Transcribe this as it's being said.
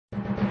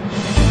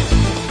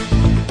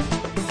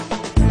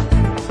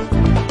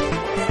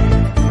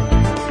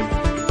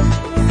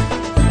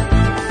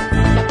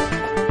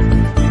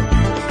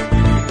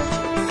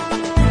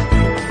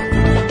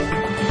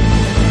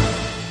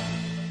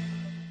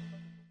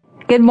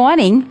Good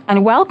morning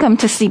and welcome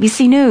to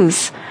CBC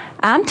News.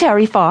 I'm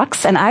Terry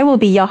Fox and I will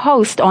be your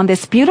host on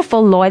this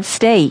beautiful Lord's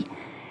Day.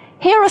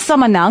 Here are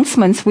some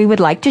announcements we would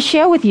like to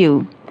share with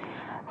you.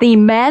 The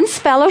Men's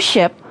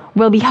Fellowship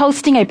will be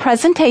hosting a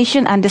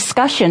presentation and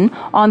discussion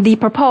on the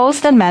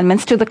proposed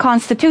amendments to the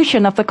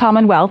Constitution of the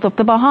Commonwealth of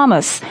the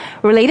Bahamas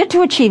related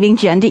to achieving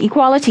gender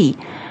equality.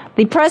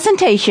 The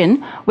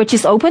presentation, which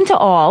is open to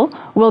all,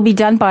 will be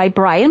done by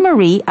Brian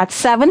Marie at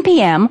 7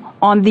 p.m.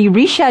 on the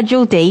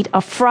rescheduled date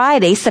of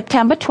Friday,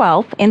 September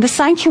 12th in the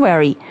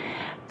sanctuary.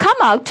 Come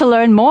out to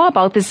learn more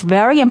about this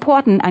very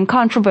important and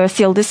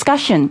controversial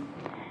discussion.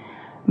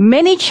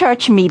 Many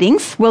church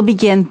meetings will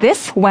begin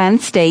this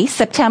Wednesday,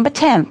 September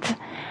 10th.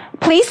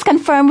 Please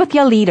confirm with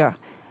your leader.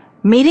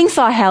 Meetings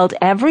are held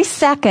every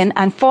second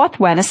and fourth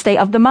Wednesday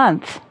of the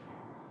month.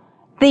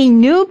 The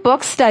new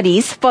book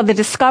studies for the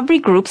discovery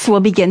groups will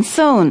begin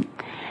soon.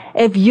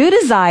 If you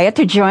desire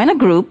to join a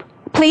group,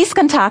 please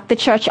contact the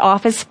church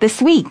office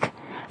this week.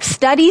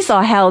 Studies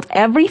are held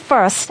every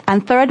first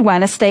and third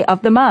Wednesday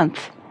of the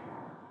month.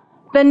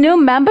 The new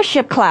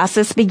membership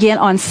classes begin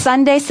on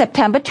Sunday,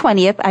 September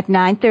 20th at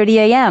 9:30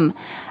 a.m.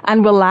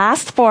 and will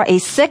last for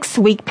a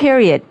 6-week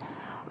period.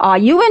 Are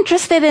you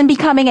interested in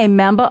becoming a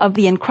member of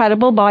the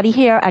incredible body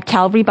here at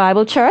Calvary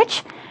Bible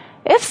Church?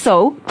 If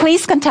so,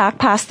 please contact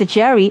Pastor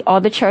Jerry or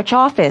the church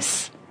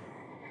office.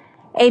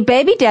 A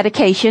baby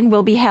dedication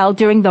will be held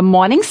during the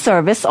morning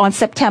service on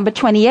September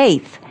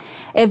 28th.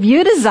 If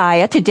you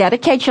desire to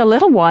dedicate your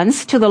little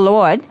ones to the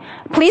Lord,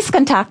 please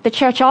contact the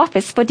church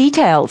office for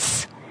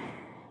details.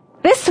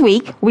 This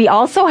week, we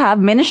also have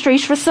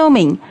ministries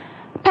resuming.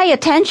 Pay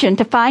attention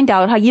to find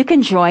out how you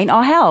can join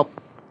or help.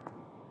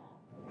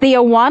 The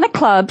Awana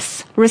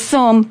clubs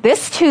resume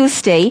this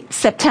Tuesday,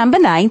 September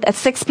 9th at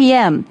 6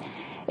 p.m.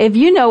 If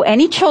you know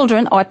any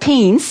children or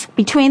teens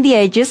between the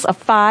ages of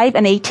 5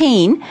 and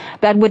 18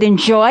 that would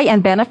enjoy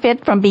and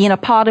benefit from being a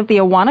part of the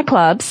Awana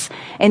clubs,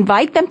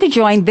 invite them to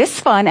join this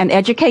fun and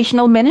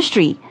educational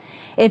ministry.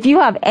 If you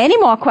have any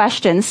more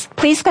questions,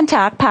 please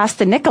contact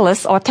Pastor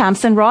Nicholas or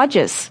Tamsin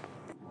Rogers.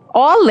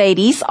 All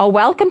ladies are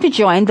welcome to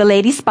join the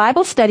Ladies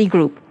Bible Study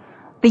Group.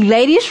 The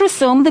ladies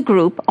resume the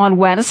group on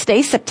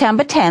Wednesday,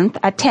 September 10th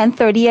at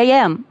 10:30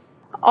 a.m.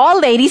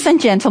 All ladies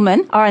and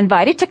gentlemen are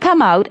invited to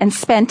come out and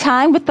spend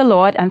time with the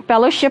Lord and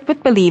fellowship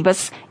with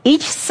believers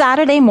each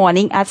Saturday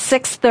morning at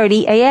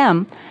 6:30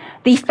 a.m.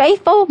 The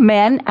faithful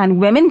men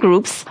and women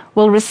groups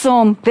will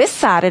resume this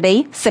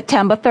Saturday,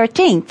 September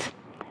 13th.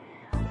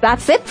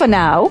 That's it for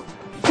now.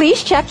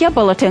 Please check your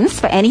bulletins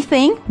for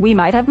anything we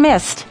might have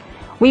missed.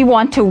 We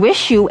want to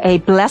wish you a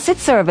blessed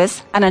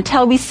service, and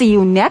until we see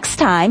you next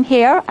time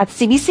here at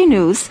CBC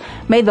News,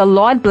 may the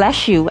Lord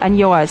bless you and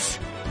yours.